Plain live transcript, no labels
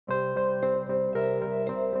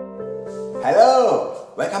Hello!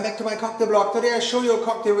 Welcome back to my cocktail blog. Today I show you a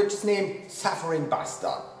cocktail which is named Saffron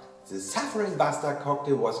Bastard. The Saffron Bastard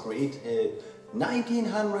cocktail was created in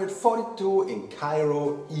 1942 in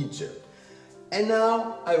Cairo, Egypt. And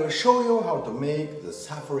now I will show you how to make the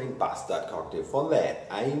Saffron Bastard cocktail. For that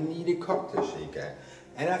I need a cocktail shaker.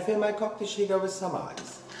 And I fill my cocktail shaker with some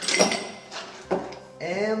ice.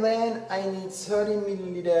 And then I need 30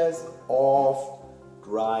 milliliters of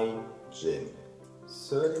dry gin.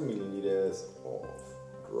 30 milliliters of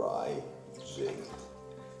dry gin.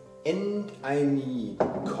 And I need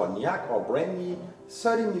cognac or brandy,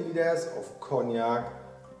 30 milliliters of cognac,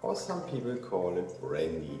 or some people call it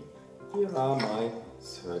brandy. Here are my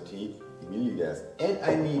 30 milliliters. And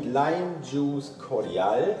I need lime juice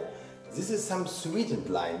cordial. This is some sweetened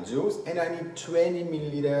lime juice, and I need 20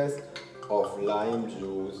 milliliters of lime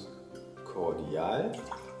juice cordial.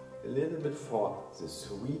 A little bit for the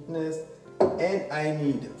sweetness. And I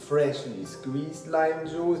need freshly squeezed lime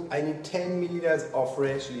juice. I need 10 milliliters of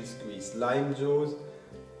freshly squeezed lime juice.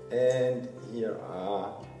 And here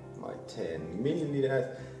are my 10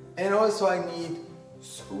 milliliters. And also I need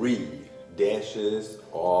 3 dashes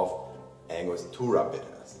of Angostura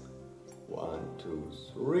bitters. 1, 2,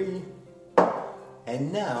 3.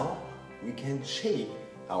 And now we can shake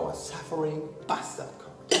our Saffron Bastard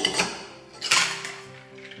cocktail.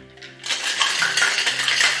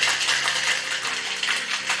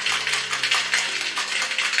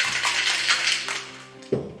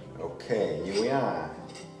 Okay, here we are.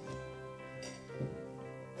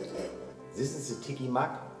 This is a tiki mug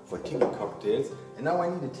for tiki cocktails, and now I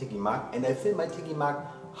need a tiki mug, and I fill my tiki mug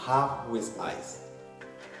half with ice.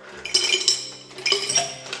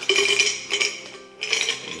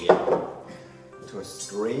 Yeah. To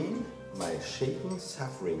strain my shaken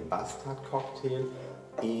Saffron Bastard cocktail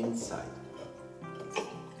inside.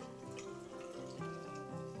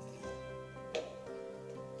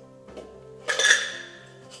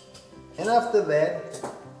 And after that,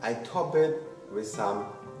 I top it with some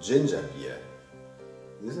ginger beer.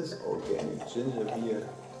 This is organic ginger beer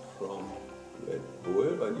from Red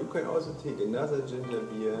Bull, but you can also take another ginger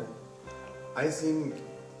beer. I think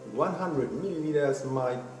 100 milliliters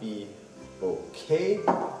might be okay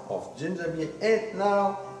of ginger beer. And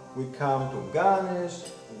now we come to garnish.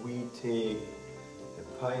 We take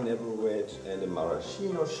a pineapple wedge and a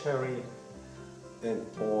maraschino cherry, and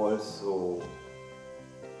also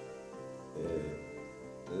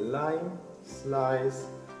a lime slice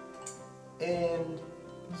and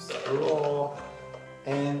straw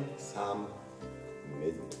and some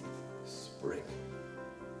mint sprig.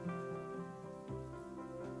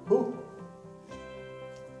 Ooh.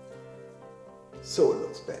 So it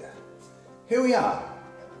looks better. Here we are,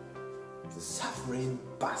 the Saffron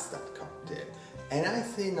Bastard cocktail. And I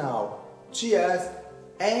say now, cheers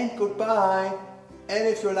and goodbye. And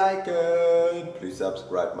if you like it, please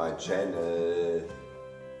subscribe my channel.